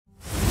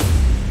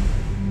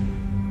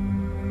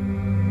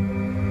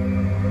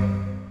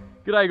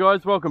G'day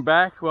guys, welcome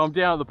back. Well, I'm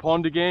down at the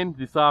pond again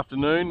this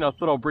afternoon. I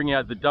thought I'll bring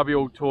out the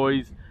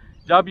WLToys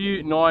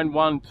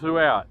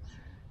W912 out.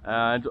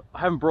 And I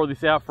haven't brought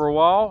this out for a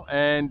while,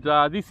 and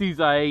this is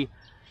a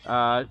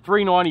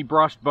 390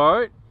 brushed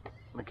boat.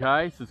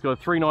 Okay, so it's got a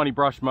 390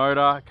 brushed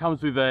motor. It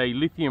comes with a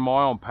lithium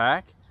ion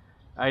pack,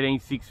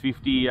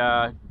 18650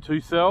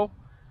 2-cell.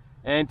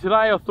 And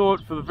today I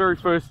thought, for the very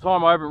first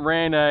time, I haven't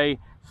ran a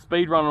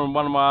speed run on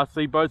one of my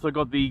RC boats. I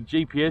got the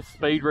GPS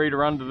speed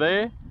reader under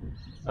there.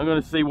 I'm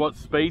going to see what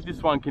speed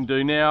this one can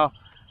do. Now,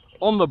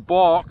 on the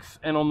box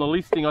and on the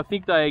listing, I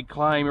think they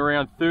claim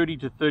around 30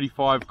 to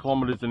 35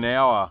 kilometers an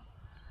hour.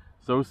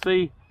 So we'll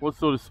see what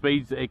sort of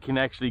speeds it can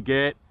actually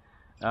get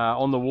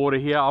on the water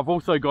here. I've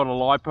also got a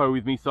LiPo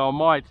with me, so I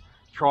might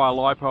try a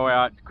LiPo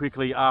out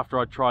quickly after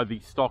I try the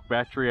stock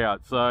battery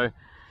out. So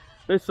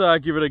let's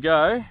give it a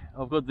go.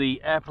 I've got the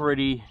app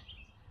already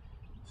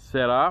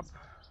set up.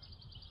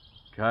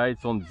 Okay,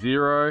 it's on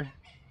 0.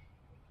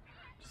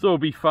 So it'll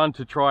be fun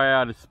to try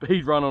out a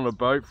speed run on a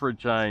boat for a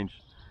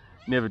change.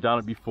 Never done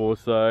it before,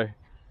 so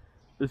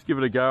let's give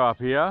it a go up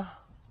here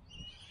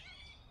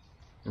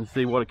and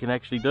see what it can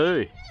actually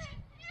do.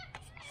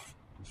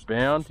 It's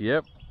bound,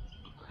 yep.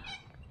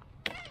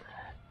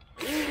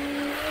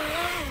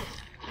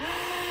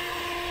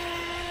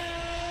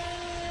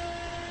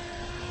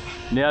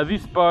 Now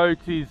this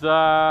boat is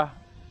around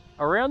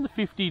the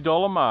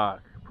 $50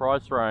 mark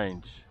price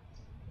range.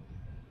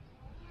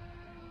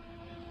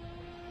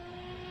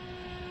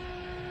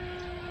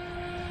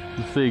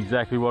 Let's see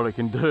exactly what it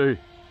can do.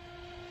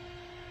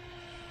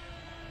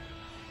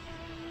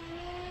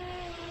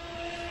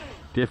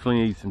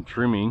 Definitely needs some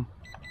trimming.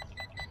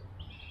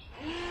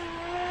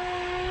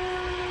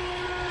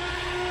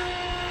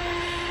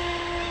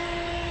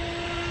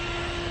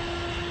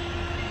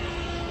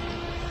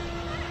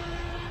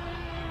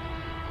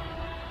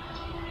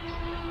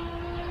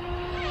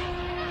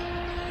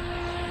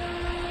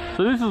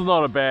 So this is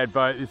not a bad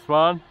boat, this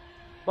one.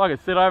 Like I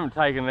said, I haven't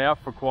taken it out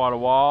for quite a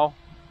while.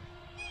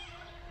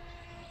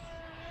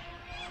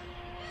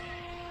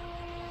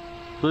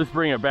 So let's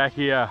bring it back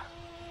here.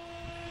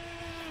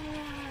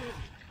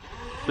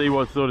 See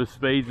what sort of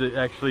speeds it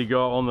actually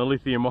got on the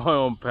lithium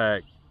ion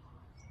pack.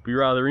 Be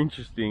rather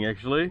interesting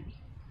actually.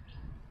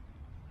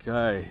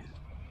 Okay,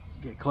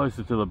 get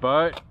closer to the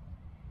boat.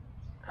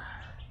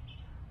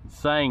 It's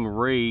saying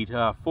read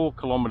 4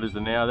 kilometers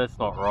an hour, that's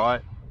not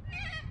right.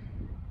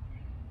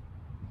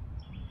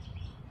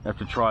 Have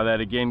to try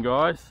that again,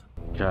 guys.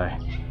 Okay,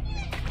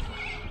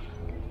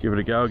 give it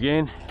a go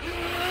again.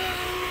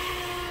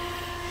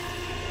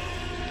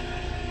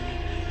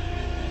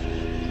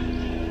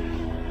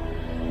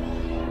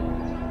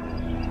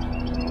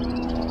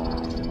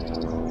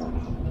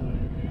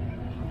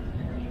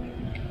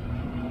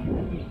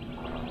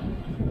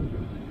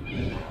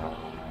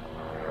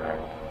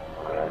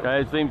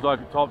 Okay, it seems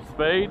like a top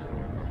speed.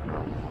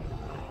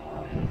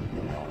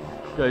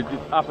 Go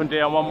just up and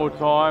down one more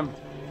time.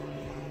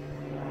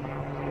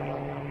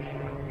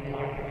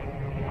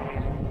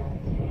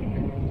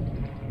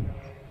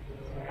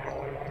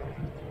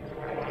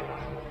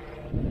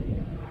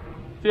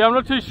 See, I'm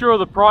not too sure of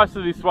the price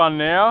of this one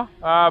now,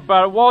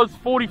 but it was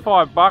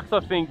 45 bucks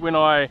I think when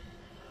I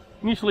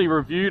initially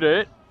reviewed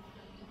it.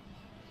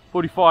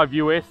 45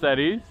 US that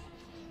is.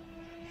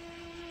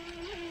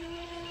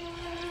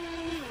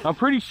 I'm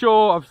pretty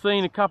sure I've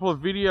seen a couple of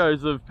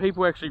videos of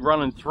people actually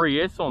running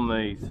 3S on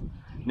these.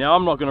 Now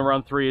I'm not going to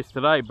run 3S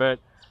today, but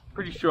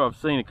pretty sure I've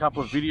seen a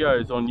couple of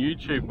videos on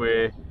YouTube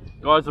where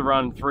guys are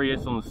running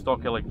 3S on the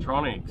stock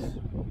electronics.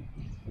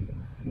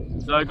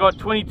 So I got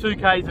 22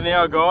 k's an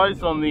hour,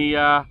 guys, on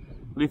the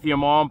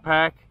lithium ion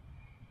pack.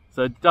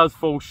 So it does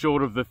fall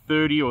short of the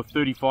 30 or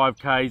 35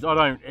 k's. I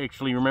don't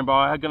actually remember.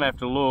 I'm going to have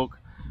to look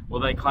what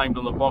they claimed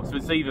on the box. But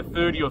it's either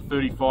 30 or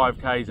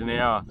 35 k's an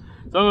hour.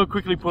 So I'm going to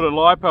quickly put a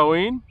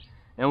LiPo in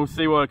and we'll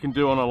see what it can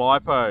do on a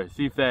LiPo.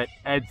 See if that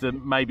adds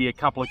maybe a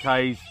couple of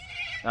k's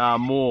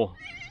more.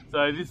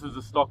 So this is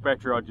the stock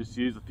battery I just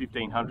used, a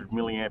 1500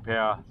 milliamp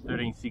hour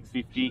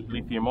 13650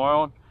 lithium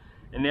ion.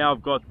 And now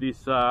I've got this,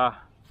 it's a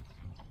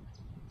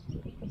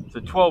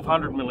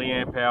 1200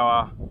 milliamp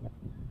hour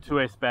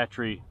 2S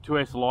battery,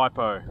 2S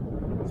LiPo.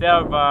 It's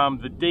out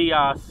of the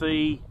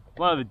DRC,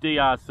 one of the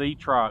DRC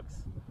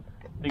trucks.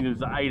 I think it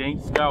was an 18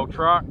 scale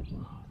truck.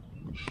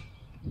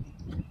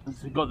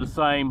 It's got the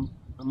same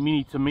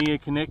mini Tamiya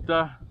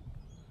connector.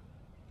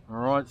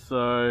 Alright,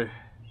 so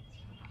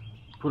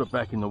put it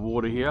back in the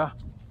water here.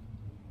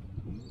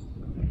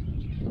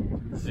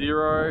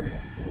 0.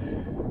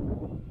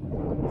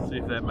 See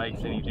if that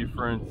makes any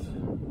difference.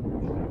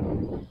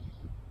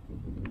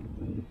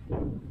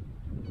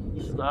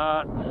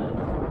 Start.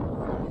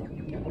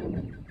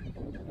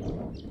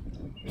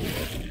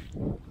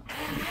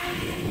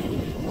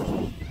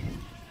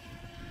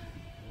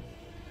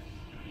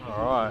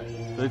 Alright,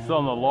 so it's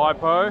on the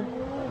LiPo.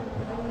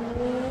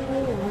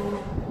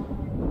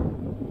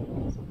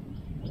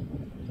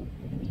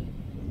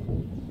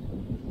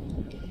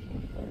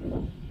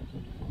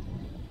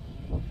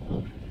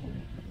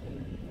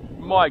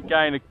 Might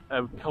gain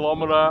a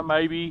kilometre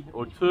maybe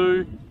or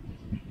two.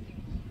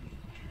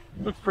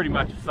 Looks pretty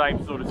much the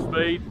same sort of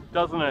speed,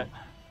 doesn't it?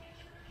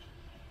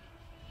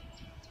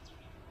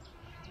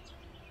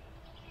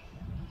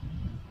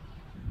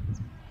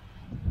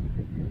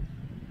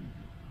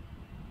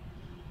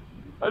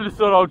 I just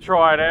thought I'd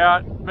try it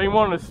out. Been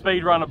wanting to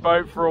speed run a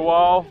boat for a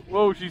while.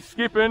 Well, she's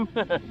skipping.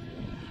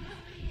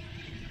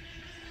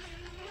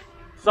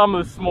 Some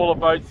of the smaller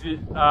boats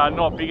are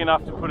not big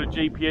enough to put a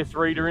GPS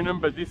reader in them,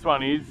 but this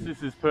one is.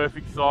 This is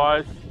perfect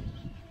size.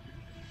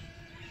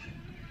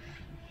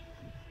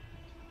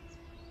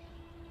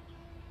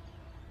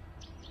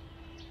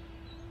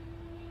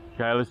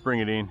 Okay, let's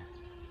bring it in.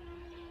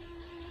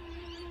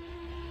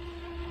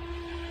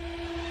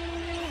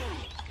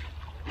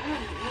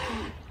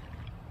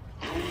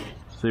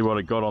 See what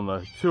it got on the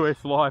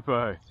 2S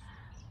LiPo.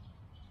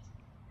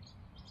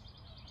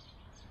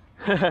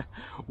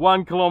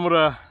 1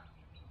 kilometre.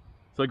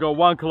 So I got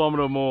 1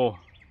 kilometre more.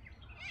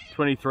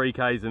 23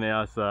 k's an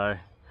hour. So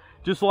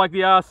just like the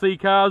RC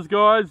cars,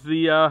 guys,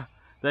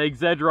 they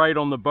exaggerate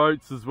on the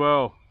boats as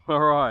well. All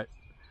right.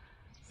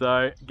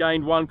 So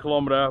gained 1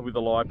 kilometre with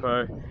the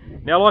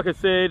LiPo. Now, like I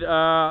said,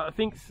 I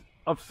think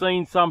I've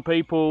seen some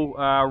people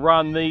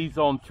run these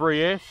on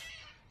 3S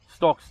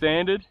stock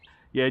standard.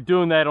 Yeah,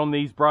 doing that on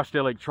these brushed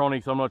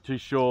electronics, I'm not too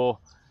sure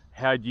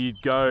how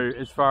you'd go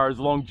as far as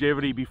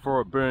longevity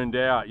before it burned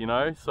out, you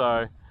know.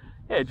 So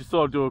yeah, just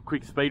thought I'd do a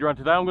quick speed run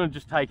today. I'm going to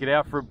just take it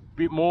out for a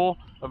bit more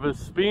of a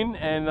spin,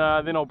 and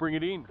then I'll bring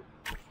it in.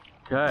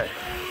 Okay,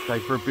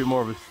 take for a bit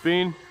more of a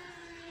spin.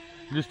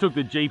 Just took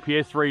the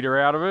GPS reader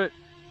out of it.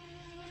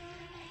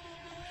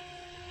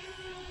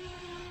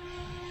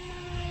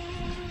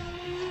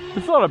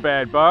 It's not a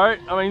bad boat.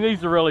 I mean,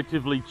 these are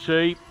relatively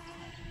cheap.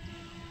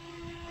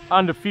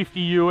 Under 50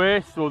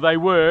 US, or they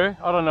were.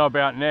 I don't know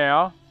about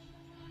now.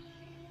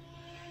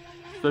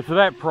 So for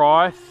that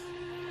price,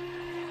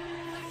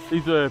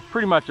 these are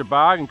pretty much a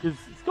bargain, because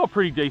it's got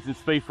pretty decent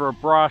speed for a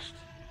brushed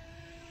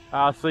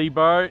RC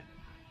boat.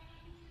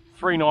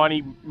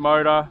 390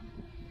 motor.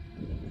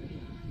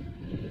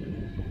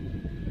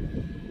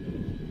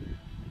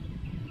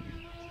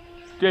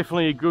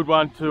 Definitely a good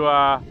one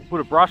to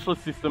put a brushless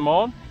system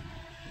on.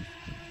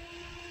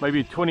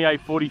 Maybe a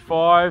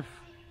 2845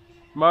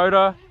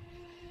 motor.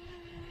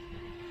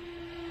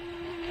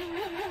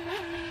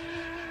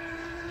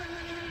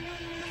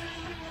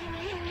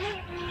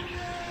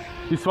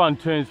 This one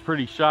turns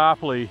pretty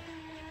sharply.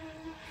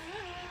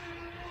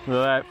 Look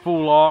at that,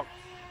 full lock.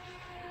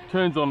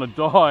 Turns on a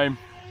dime.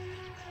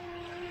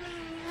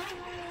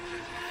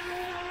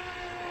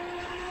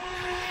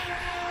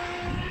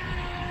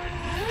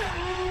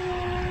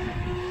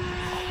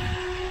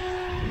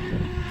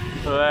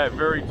 Look at that,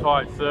 very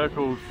tight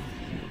circles.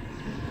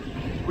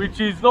 Which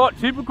is not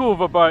typical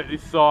of a boat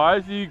this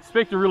size. You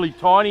expect a really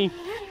tiny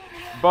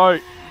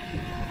boat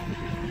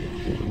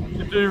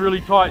to do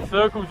really tight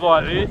circles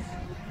like this.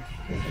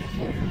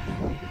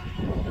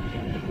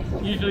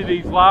 Usually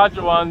these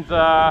larger ones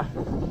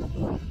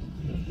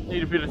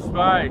need a bit of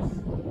space.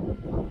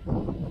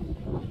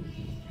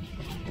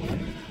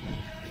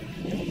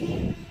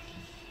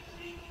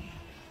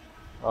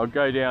 I'll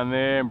go down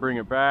there and bring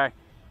it back.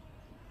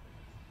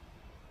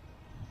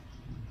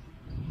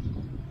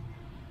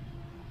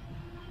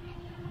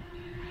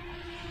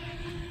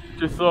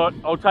 Just thought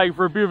I'll take it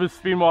for a bit of a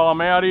spin while I'm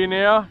out here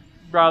now,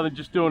 rather than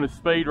just doing a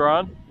speed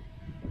run.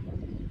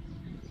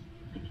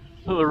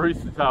 Look at the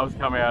rooster tails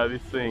come out of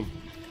this thing.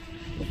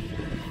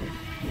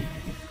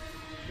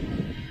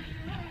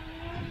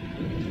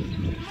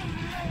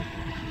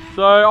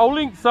 So I'll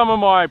link some of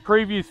my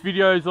previous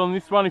videos on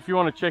this one if you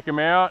want to check them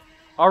out.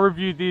 I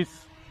reviewed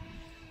this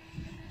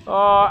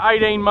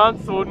 18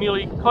 months or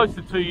nearly close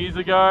to 2 years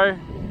ago.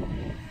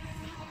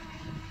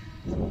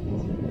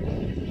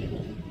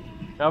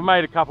 I've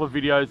made a couple of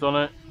videos on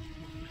it,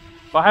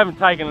 but I haven't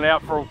taken it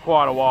out for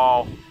quite a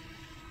while.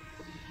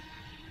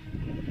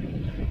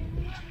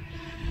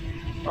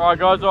 Alright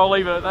guys, I'll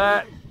leave it at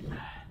that.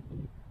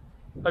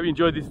 Hope you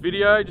enjoyed this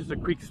video, just a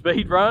quick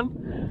speed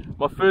run.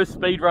 My first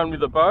speed run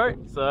with a boat,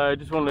 so I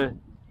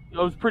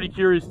was pretty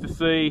curious to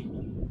see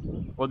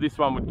what this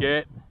one would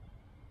get.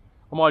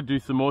 I might do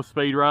some more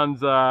speed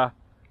runs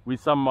with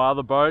some of my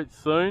other boats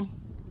soon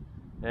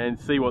and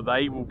see what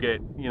they will get,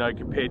 you know,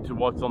 compared to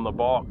what's on the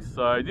box.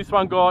 So this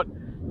one got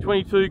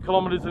 22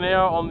 kilometers an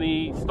hour on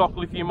the stock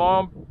lithium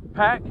ion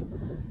pack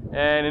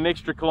and an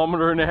extra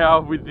kilometer an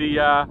hour with the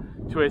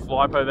 2S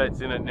LiPo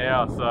that's in it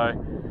now.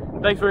 So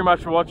thanks very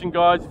much for watching,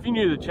 guys. If you're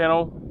new to the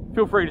channel,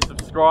 feel free to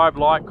subscribe,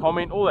 like,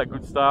 comment, all that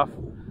good stuff.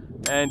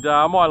 And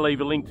I might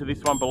leave a link to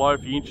this one below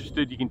if you're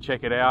interested. You can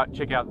check it out,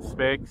 check out the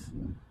specs.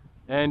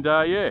 And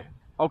yeah,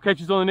 I'll catch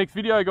you on the next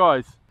video,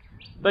 guys.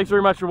 Thanks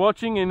very much for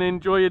watching and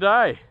enjoy your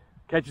day.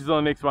 Catch you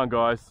on the next one,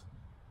 guys.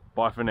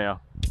 Bye for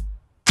now.